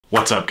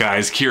What's up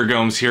guys, Kier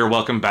Gomes here,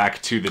 welcome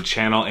back to the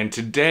channel, and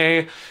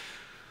today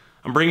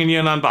I'm bringing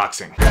you an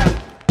unboxing.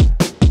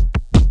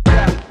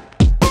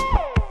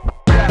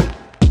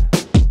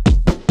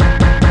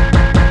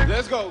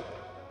 Let's go.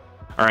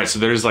 Alright, so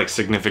there's like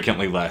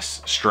significantly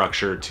less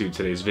structure to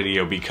today's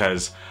video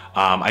because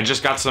I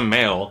just got some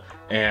mail,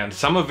 and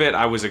some of it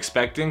I was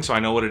expecting, so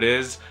I know what it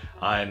is,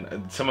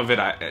 and some of it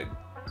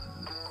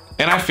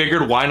I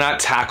figured why not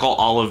tackle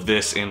all of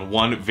this in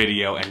one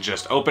video and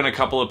just open a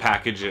couple of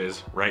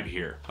packages right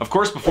here. Of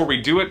course, before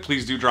we do it,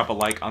 please do drop a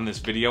like on this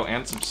video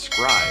and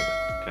subscribe,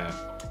 okay?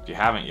 If you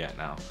haven't yet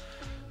now.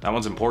 That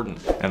one's important.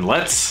 And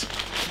let's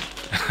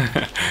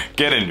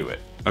get into it.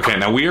 Okay,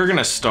 now we are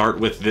gonna start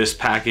with this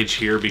package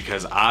here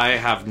because I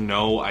have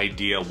no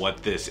idea what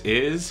this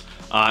is,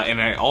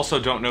 and I also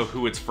don't know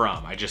who it's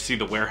from. I just see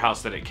the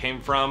warehouse that it came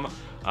from,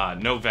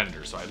 no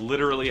vendor, so I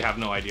literally have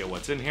no idea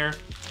what's in here.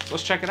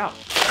 Let's check it out.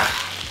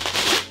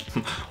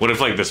 What if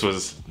this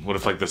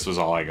was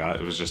all I got?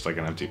 It was just like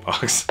an empty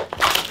box.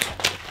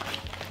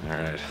 All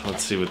right,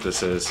 let's see what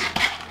this is.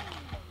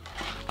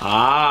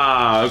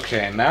 Ah,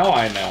 okay, now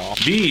I know.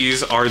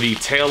 These are the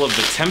Tale of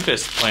the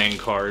Tempest playing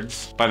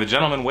cards by the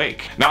Gentleman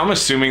Wake. Now I'm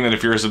assuming that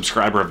if you're a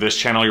subscriber of this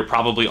channel, you're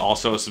probably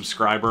also a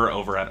subscriber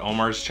over at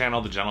Omar's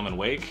channel, the Gentleman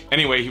Wake.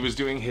 Anyway, he was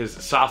doing his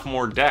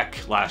sophomore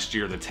deck last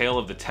year, the Tale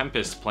of the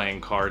Tempest playing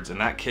cards,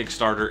 and that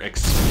Kickstarter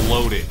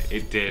exploded.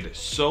 It did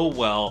so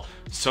well,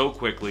 so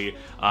quickly,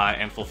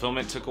 and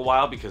fulfillment took a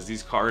while because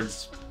these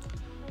cards,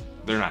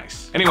 they're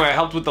nice. Anyway, I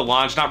helped with the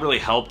launch. Not really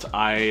helped.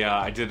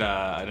 I did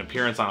an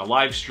appearance on a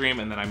live stream,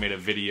 and then I made a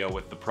video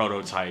with the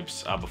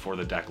prototypes before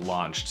the deck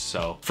launched.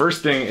 So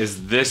first thing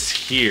is this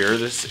here.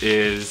 This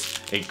is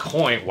a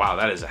coin. Wow,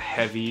 that is a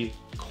heavy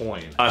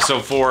coin. So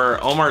for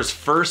Omar's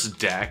first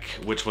deck,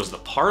 which was the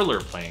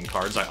Parlor playing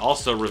cards, I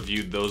also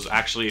reviewed those.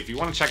 Actually, if you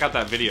want to check out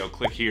that video,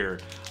 click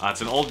here.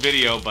 It's an old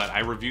video, but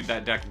I reviewed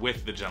that deck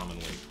with the Gentleman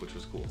Wake, which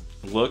was cool.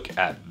 Look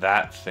at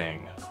that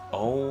thing.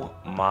 Oh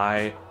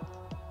my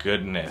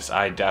goodness,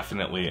 I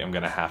definitely am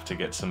gonna have to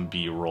get some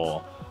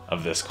B-roll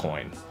of this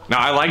coin. Now,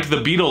 I liked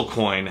the Beetle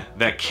coin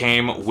that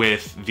came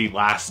with the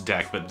last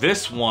deck, but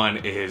this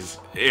one it's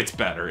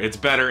better. It's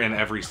better in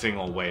every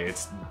single way.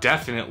 It's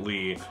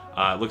definitely,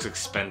 looks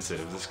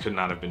expensive. This could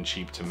not have been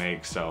cheap to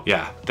make, so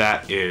yeah,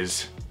 that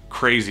is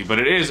crazy, but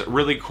it is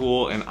really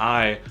cool, and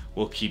I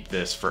will keep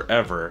this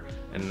forever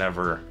and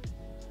never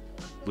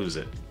lose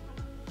it.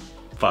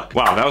 Fuck.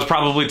 Wow, that was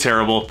probably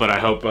terrible, but I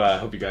hope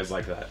you guys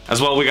like that.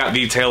 As well, we got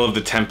the Tale of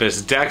the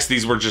Tempest decks.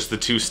 These were just the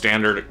two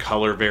standard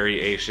color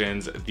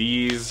variations.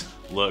 These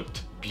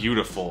looked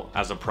beautiful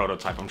as a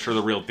prototype. I'm sure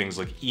the real things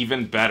look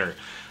even better.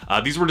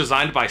 These were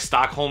designed by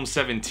Stockholm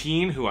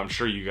 17, who I'm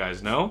sure you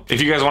guys know.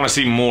 If you guys want to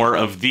see more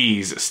of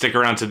these, stick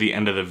around to the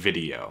end of the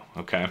video,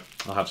 okay?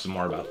 I'll have some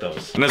more about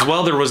those. And as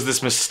well, there was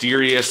this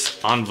mysterious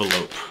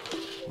envelope.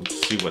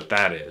 Let's see what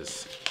that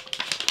is.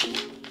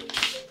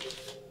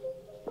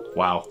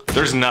 Wow,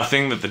 there's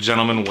nothing that the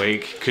Gentleman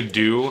Wake could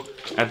do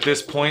at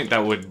this point that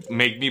would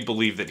make me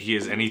believe that he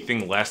is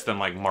anything less than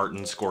like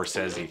Martin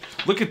Scorsese.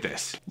 Look at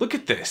this, look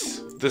at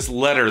this. This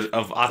letter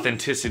of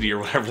authenticity or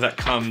whatever that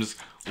comes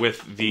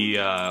with the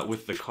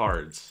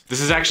cards.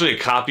 This is actually a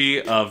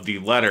copy of the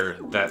letter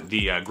that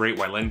the Great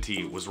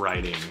Wylenti was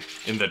writing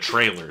in the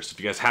trailer. So if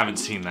you guys haven't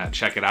seen that,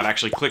 check it out.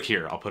 Actually, click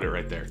here, I'll put it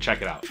right there.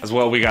 Check it out. As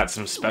well, we got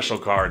some special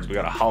cards. We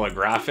got a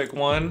holographic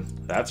one.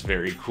 That's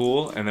very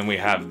cool. And then we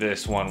have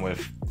this one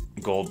with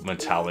gold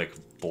metallic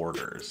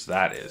borders.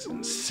 That is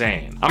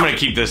insane. I'm gonna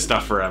keep this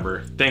stuff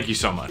forever. Thank you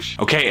so much.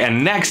 Okay,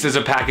 and next is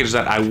a package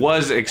that I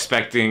was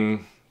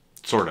expecting,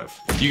 sort of.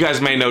 You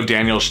guys may know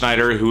Daniel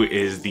Schneider, who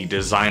is the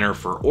designer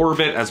for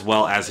Orbit, as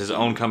well as his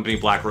own company,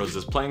 Black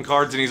Roses Playing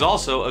Cards, and he's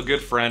also a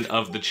good friend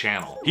of the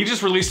channel. He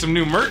just released some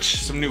new merch,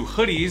 some new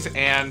hoodies,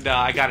 and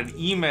I got an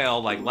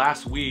email like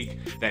last week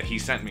that he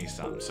sent me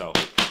some. So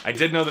I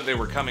did know that they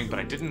were coming, but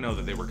I didn't know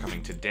that they were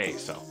coming today.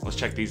 So let's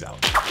check these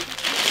out.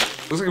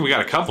 Looks like we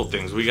got a couple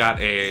things. We got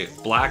a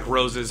Black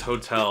Roses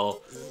Hotel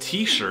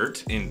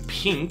t-shirt in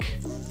pink.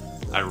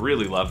 I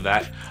really love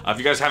that. If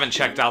you guys haven't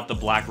checked out the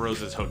Black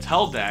Roses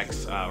Hotel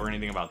decks or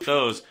anything about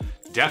those,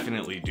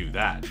 definitely do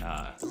that.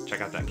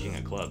 Check out that King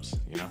of Clubs,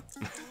 you know?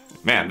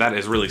 Man, that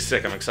is really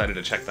sick. I'm excited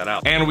to check that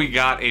out. And we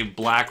got a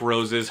Black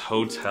Roses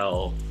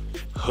Hotel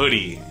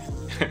hoodie.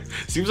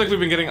 Seems like we've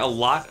been getting a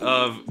lot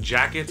of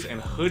jackets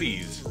and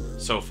hoodies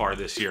so far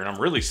this year, and I'm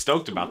really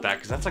stoked about that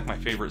because that's like my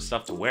favorite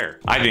stuff to wear.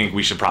 I think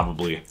we should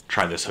probably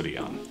try this hoodie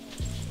on.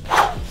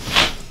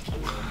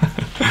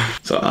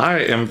 So I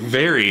am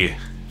very,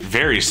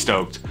 very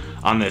stoked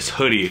on this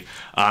hoodie.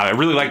 I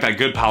really like that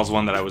Good Pals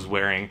one that I was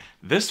wearing.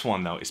 This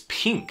one though is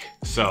pink,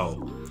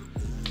 so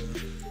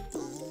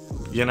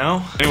you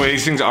know? Anyway,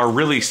 these things are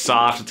really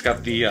soft. It's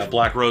got the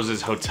Black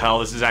Roses Hotel.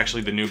 This is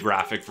actually the new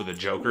graphic for the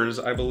Jokers,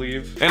 I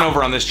believe. And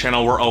over on this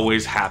channel, we're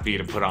always happy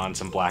to put on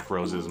some Black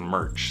Roses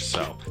merch.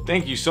 So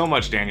thank you so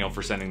much, Daniel,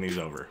 for sending these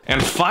over.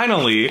 And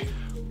finally,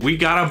 we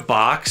got a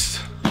box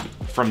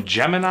from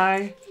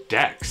Gemini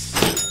decks.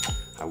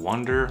 I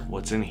wonder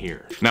what's in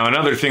here. Now,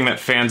 another thing that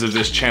fans of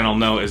this channel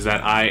know is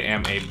that I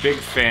am a big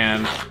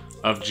fan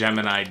of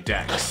Gemini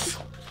decks.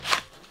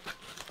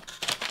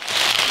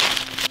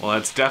 Well,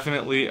 that's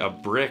definitely a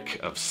brick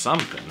of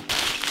something.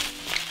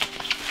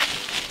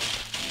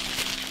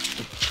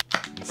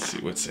 Let's see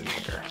what's in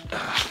here.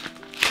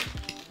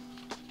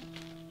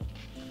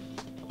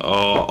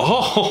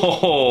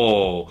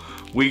 Oh,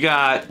 we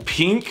got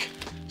pink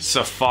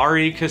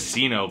Safari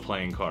Casino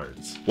playing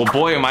cards. Well,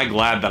 boy, am I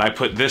glad that I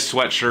put this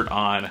sweatshirt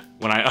on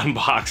when I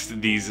unboxed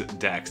these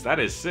decks. That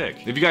is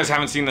sick. If you guys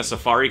haven't seen the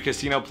Safari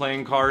Casino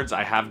playing cards,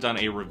 I have done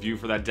a review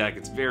for that deck.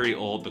 It's very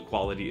old, the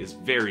quality is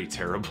very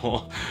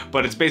terrible,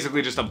 but it's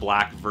basically just a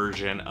black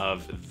version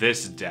of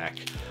this deck.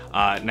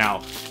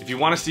 Now, if you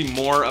want to see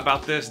more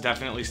about this,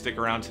 definitely stick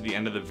around to the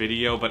end of the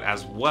video, but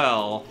as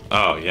well,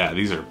 oh yeah,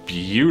 these are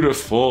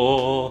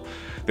beautiful.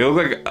 They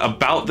look like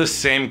about the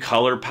same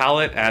color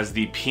palette as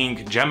the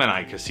pink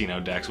Gemini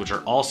Casino decks, which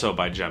are also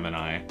by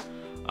Gemini.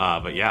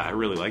 But yeah, I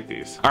really like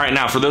these. All right,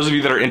 now for those of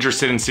you that are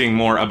interested in seeing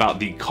more about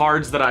the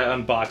cards that I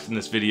unboxed in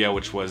this video,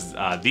 which was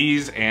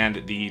these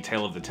and the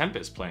Tale of the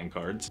Tempest playing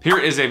cards, here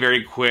is a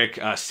very quick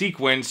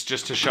sequence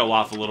just to show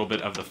off a little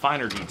bit of the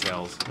finer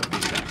details of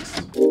these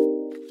decks.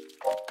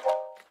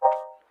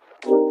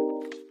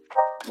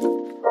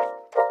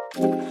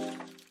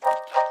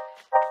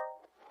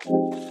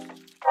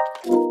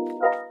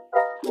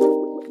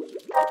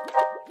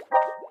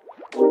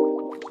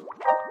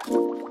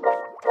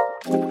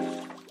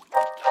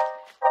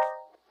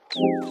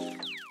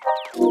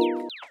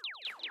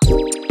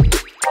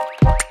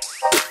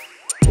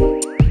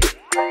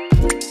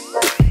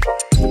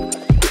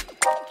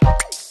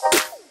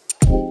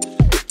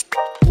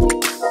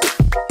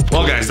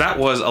 Well guys, that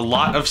was a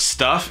lot of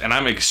stuff and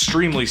I'm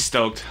extremely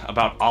stoked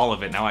about all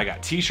of it. Now I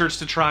got t-shirts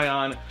to try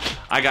on,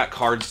 I got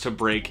cards to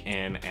break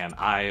in, and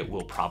I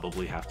will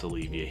probably have to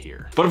leave you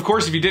here. But of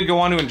course, if you did go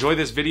on to enjoy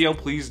this video,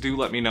 please do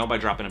let me know by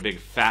dropping a big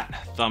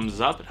fat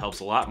thumbs up. It helps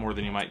a lot more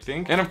than you might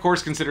think. And of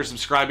course, consider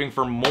subscribing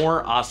for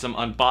more awesome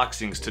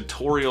unboxings,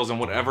 tutorials,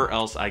 and whatever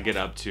else I get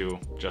up to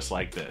just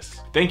like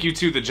this. Thank you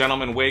to the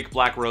Gentleman Wake,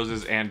 Black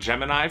Roses, and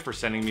Gemini for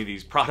sending me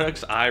these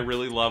products. I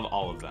really love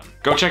all of them.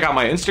 Go check out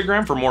my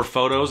Instagram for more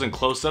photos and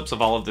close-ups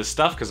of all of this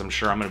stuff, because I'm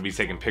sure I'm gonna be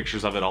taking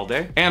pictures of it all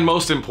day. And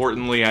most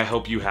importantly, I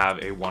hope you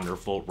have a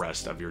wonderful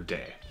rest of your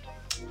day.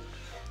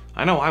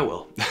 I know I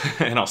will.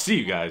 And I'll see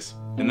you guys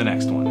in the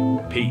next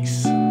one.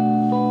 Peace.